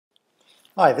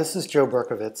Hi, this is Joe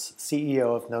Berkovitz,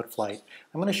 CEO of Noteflight.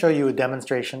 I'm going to show you a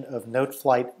demonstration of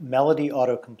Noteflight melody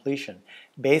autocompletion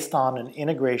based on an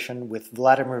integration with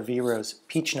Vladimir Viro's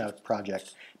Peachnote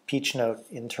project. Peachnote,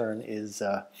 in turn, is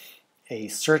a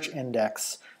search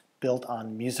index built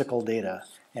on musical data.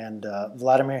 And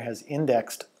Vladimir has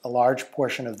indexed a large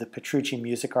portion of the Petrucci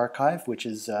music archive, which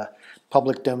is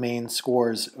public domain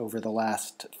scores over the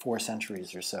last 4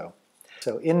 centuries or so.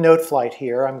 So in Noteflight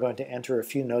here, I'm going to enter a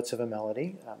few notes of a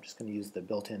melody. I'm just going to use the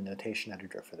built-in notation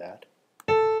editor for that.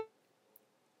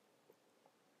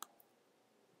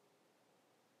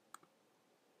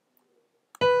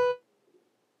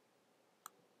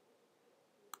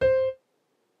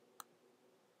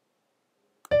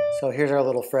 So here's our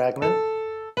little fragment.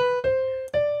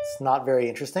 It's not very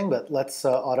interesting, but let's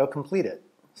autocomplete it.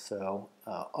 So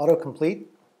autocomplete,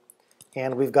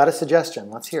 and we've got a suggestion.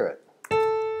 Let's hear it.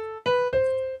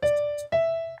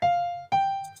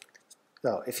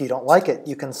 So if you don't like it,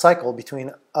 you can cycle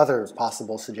between other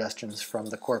possible suggestions from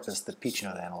the corpus that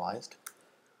Peachnote analyzed.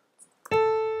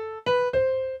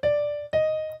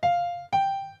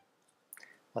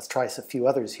 Let's try a few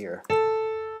others here.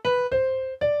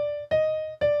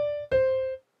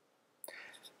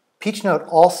 Peachnote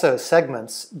also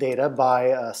segments data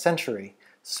by century.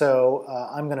 So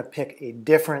I'm going to pick a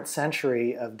different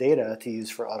century of data to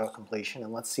use for autocompletion,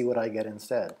 and let's see what I get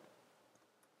instead.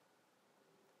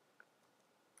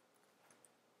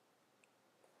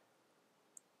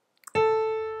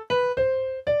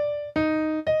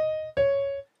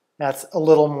 That's a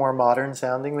little more modern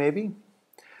sounding, maybe.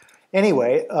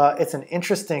 Anyway, it's an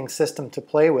interesting system to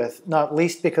play with, not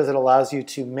least because it allows you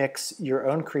to mix your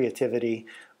own creativity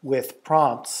with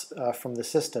prompts from the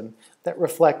system that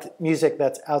reflect music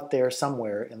that's out there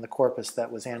somewhere in the corpus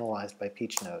that was analyzed by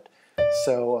Peachnote.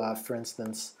 So, for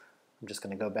instance, I'm just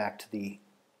going to go back to the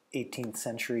 18th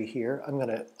century here. I'm going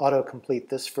to autocomplete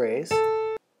this phrase.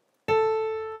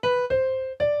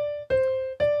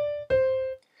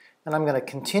 And I'm going to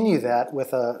continue that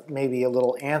with maybe a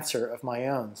little answer of my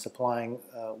own, supplying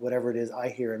whatever it is I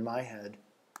hear in my head.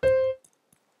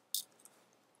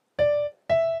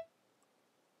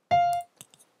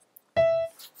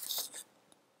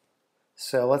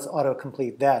 So let's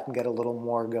autocomplete that and get a little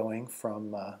more going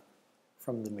from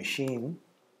the machine.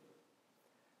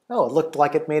 Oh, it looked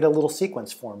like it made a little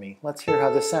sequence for me. Let's hear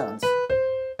how this sounds.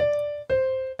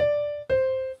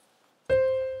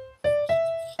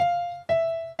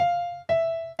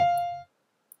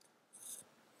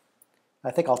 I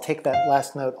think I'll take that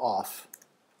last note off.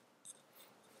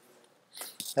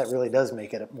 That really does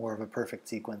make it more of a perfect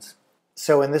sequence.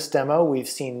 So in this demo, we've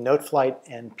seen Noteflight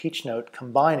and Peachnote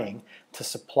combining to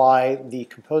supply the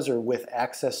composer with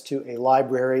access to a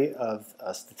library of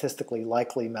statistically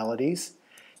likely melodies.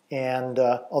 And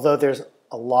although there's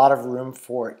a lot of room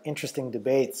for interesting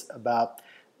debates about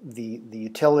the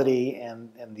utility and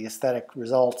the aesthetic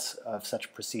results of such a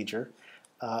procedure,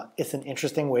 it's an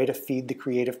interesting way to feed the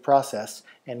creative process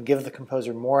and give the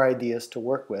composer more ideas to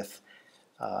work with.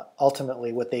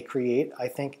 Ultimately, what they create, I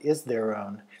think, is their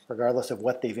own, regardless of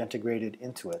what they've integrated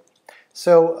into it.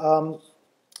 So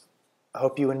I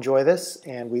hope you enjoy this,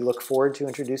 and we look forward to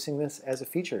introducing this as a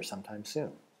feature sometime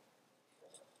soon.